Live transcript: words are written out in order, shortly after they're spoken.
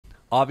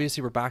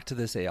obviously we're back to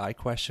this AI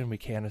question we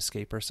can't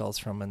escape ourselves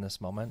from in this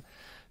moment.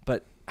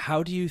 But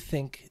how do you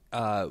think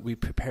we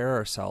prepare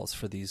ourselves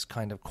for these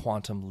kind of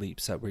quantum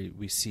leaps that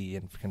we see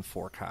and can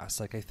forecast?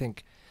 Like, I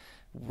think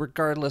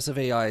regardless of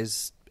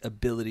AI's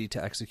ability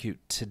to execute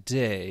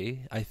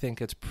today, I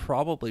think it's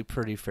probably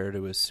pretty fair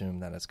to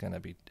assume that it's going to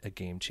be a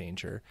game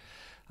changer.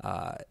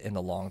 In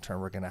the long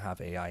term, we're going to have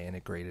AI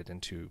integrated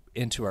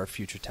into our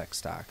future tech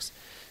stacks.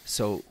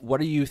 So what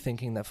are you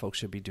thinking that folks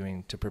should be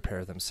doing to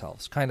prepare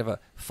themselves? Kind of a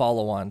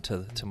follow-on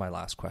to my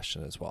last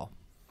question as well.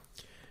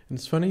 And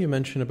it's funny you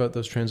mentioned about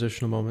those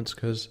transitional moments,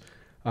 because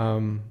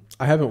I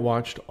haven't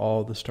watched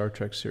all the Star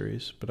Trek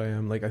series, but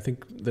I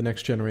think The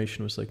Next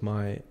Generation was like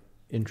my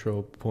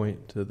intro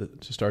point to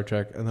Star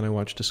Trek, and then I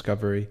watched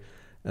Discovery,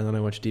 and then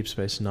I watched Deep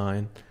Space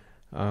Nine,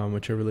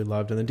 which I really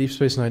loved. And then Deep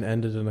Space Nine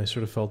ended, and I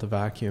sort of felt a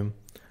vacuum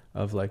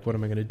of like, what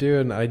am I going to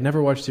do? And I'd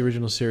never watched the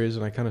original series,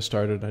 and I kind of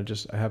started.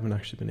 I haven't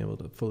actually been able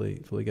to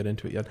fully get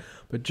into it yet.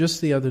 But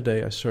just the other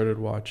day, I started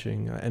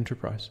watching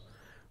Enterprise,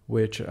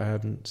 which I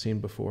hadn't seen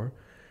before.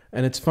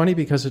 And it's funny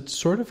because it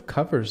sort of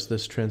covers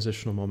this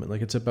transitional moment.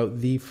 Like, it's about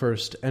the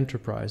first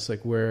Enterprise,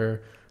 like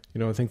where,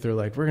 I think they're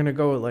like, we're going to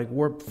go at like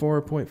warp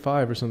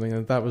 4.5 or something.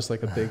 And that was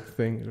like a big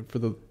thing for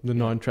the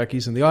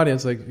non-Trekkies in the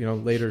audience. Like,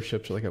 later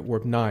ships are like at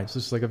warp 9. So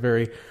this is like a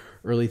very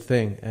early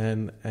thing.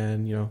 And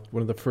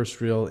one of the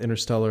first real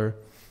interstellar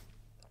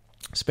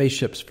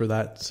spaceships for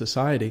that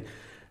society.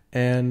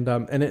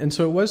 And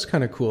so it was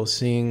kind of cool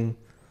seeing,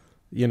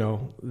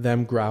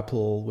 them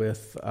grapple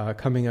with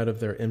coming out of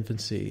their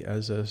infancy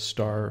as a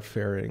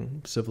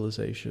star-faring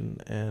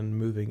civilization and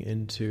moving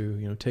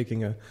into,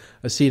 taking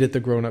a seat at the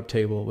grown-up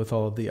table with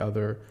all of the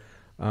other,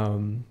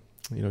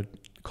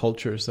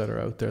 cultures that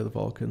are out there, the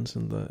Vulcans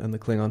and the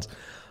Klingons.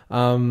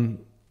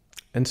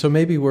 And so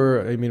maybe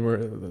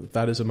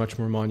that is a much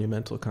more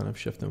monumental kind of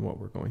shift than what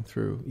we're going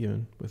through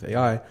even with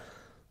AI.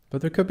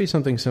 But there could be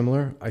something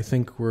similar. I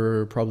think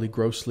we're probably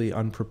grossly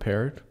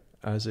unprepared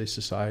as a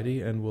society,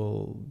 and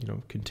will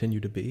continue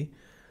to be.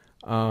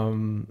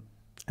 And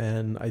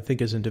I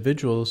think as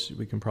individuals,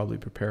 we can probably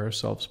prepare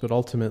ourselves. But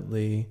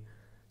ultimately,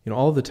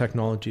 all of the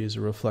technology is a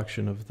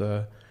reflection of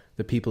the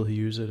people who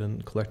use it,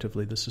 and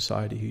collectively the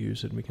society who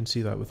use it. And we can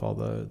see that with all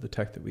the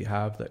tech that we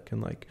have that can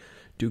like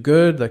do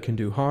good, that can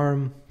do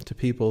harm to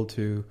people,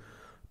 to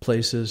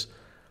places.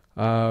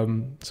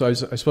 So I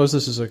suppose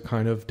this is a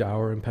kind of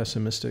dour and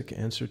pessimistic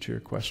answer to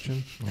your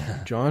question,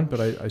 John.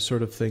 But I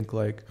sort of think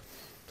like,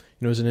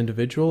 as an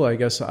individual, I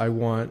guess I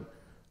want,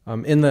 I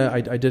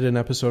did an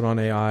episode on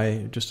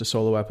AI, just a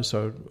solo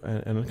episode,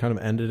 and I kind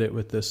of ended it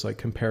with this like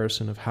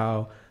comparison of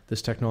how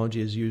this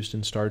technology is used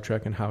in Star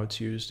Trek and how it's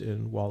used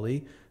in WALL-E.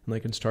 And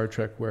like in Star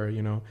Trek where,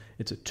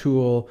 it's a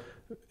tool,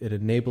 it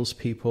enables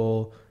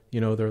people,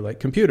 they're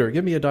like, computer,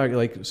 give me a diagram.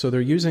 Like, so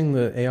they're using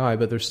the AI,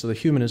 but the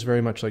human is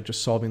very much like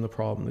just solving the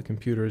problem. The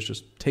computer is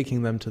just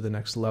taking them to the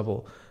next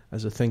level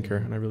as a thinker.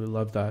 And I really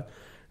love that.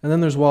 And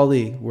then there's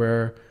WALL-E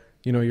where,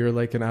 you're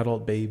like an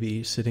adult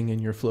baby sitting in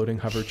your floating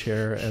hover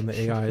chair, and the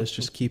AI is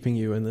just keeping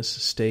you in this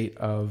state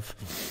of,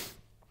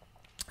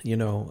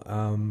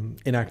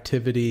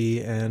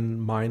 inactivity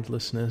and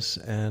mindlessness.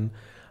 And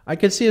I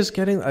could see us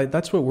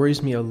that's what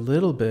worries me a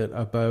little bit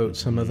about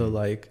some of the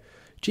like,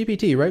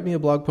 GPT, write me a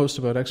blog post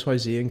about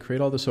XYZ and create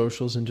all the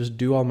socials and just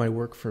do all my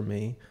work for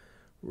me.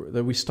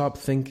 That we stop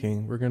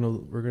thinking, we're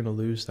gonna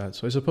lose that.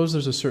 So I suppose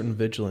there's a certain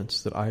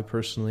vigilance that I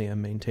personally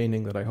am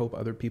maintaining, that I hope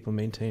other people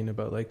maintain,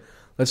 about like,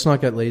 let's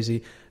not get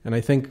lazy. And I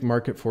think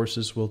market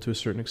forces will to a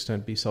certain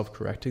extent be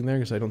self-correcting there,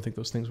 because I don't think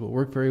those things will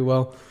work very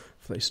well.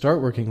 If they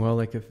start working well,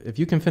 like if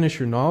you can finish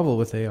your novel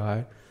with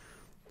AI,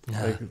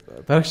 like,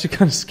 that actually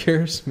kind of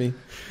scares me,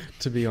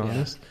 to be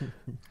honest.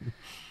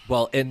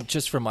 Well, and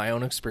just from my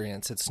own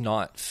experience, it's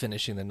not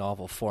finishing the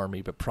novel for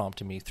me, but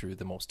prompting me through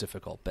the most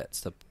difficult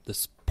bits, the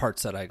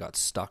parts that I got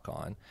stuck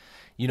on.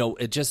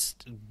 It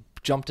just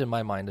jumped in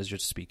my mind as you're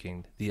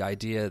speaking. The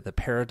idea, the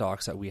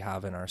paradox that we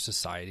have in our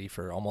society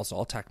for almost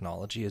all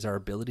technology is our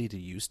ability to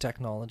use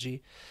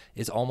technology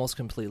is almost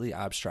completely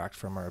abstract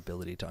from our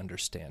ability to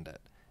understand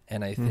it.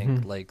 And I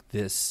think like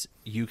this,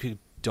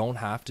 don't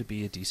have to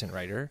be a decent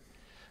writer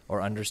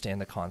or understand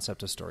the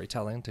concept of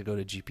storytelling to go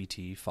to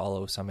GPT,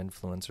 follow some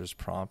influencer's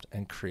prompt,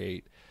 and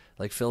create.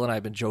 Like Phil and I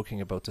have been joking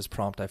about this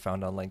prompt I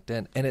found on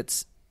LinkedIn, and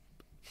it's,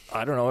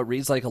 I don't know, it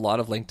reads like a lot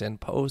of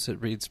LinkedIn posts.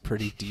 It reads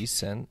pretty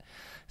decent.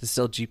 It's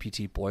still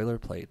GPT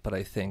boilerplate, but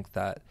I think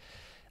that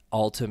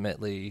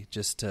ultimately,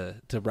 just to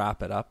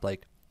wrap it up,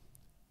 like,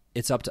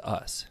 it's up to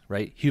us,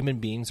 right? Human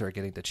beings are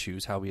getting to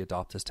choose how we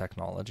adopt this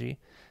technology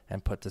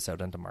and put this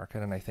out into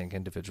market. And I think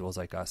individuals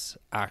like us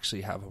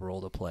actually have a role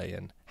to play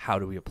in how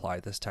do we apply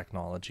this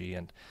technology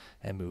and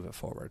move it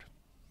forward.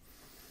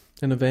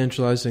 And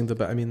evangelizing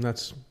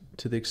that's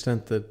to the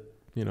extent that,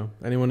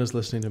 anyone is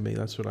listening to me,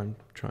 that's what I'm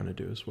trying to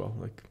do as well.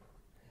 Like,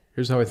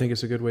 here's how I think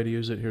it's a good way to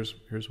use it.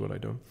 Here's what I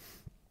do.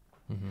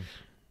 Mm-hmm.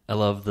 I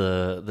love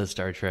the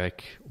Star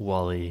Trek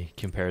WALL-E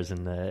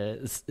comparison.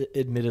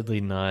 Admittedly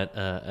not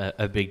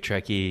a big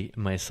Trekkie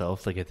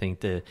myself. Like, I think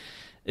the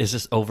it's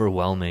just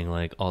overwhelming,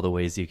 like all the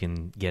ways you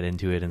can get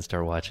into it and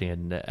start watching it.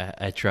 And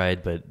I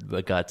tried,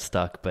 but got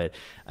stuck. But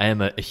I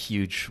am a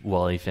huge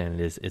Wall-E fan.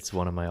 It's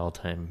one of my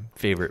all-time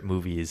favorite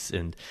movies.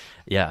 And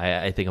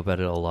yeah, I think about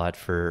it a lot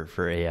for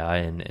AI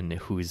and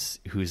who's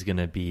going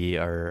to be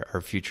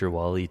our future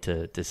Wall-E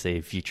to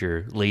save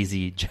future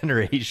lazy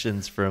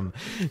generations from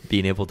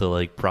being able to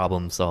like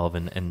problem solve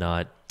and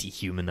not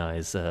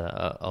dehumanize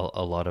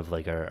a lot of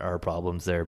like our problems there.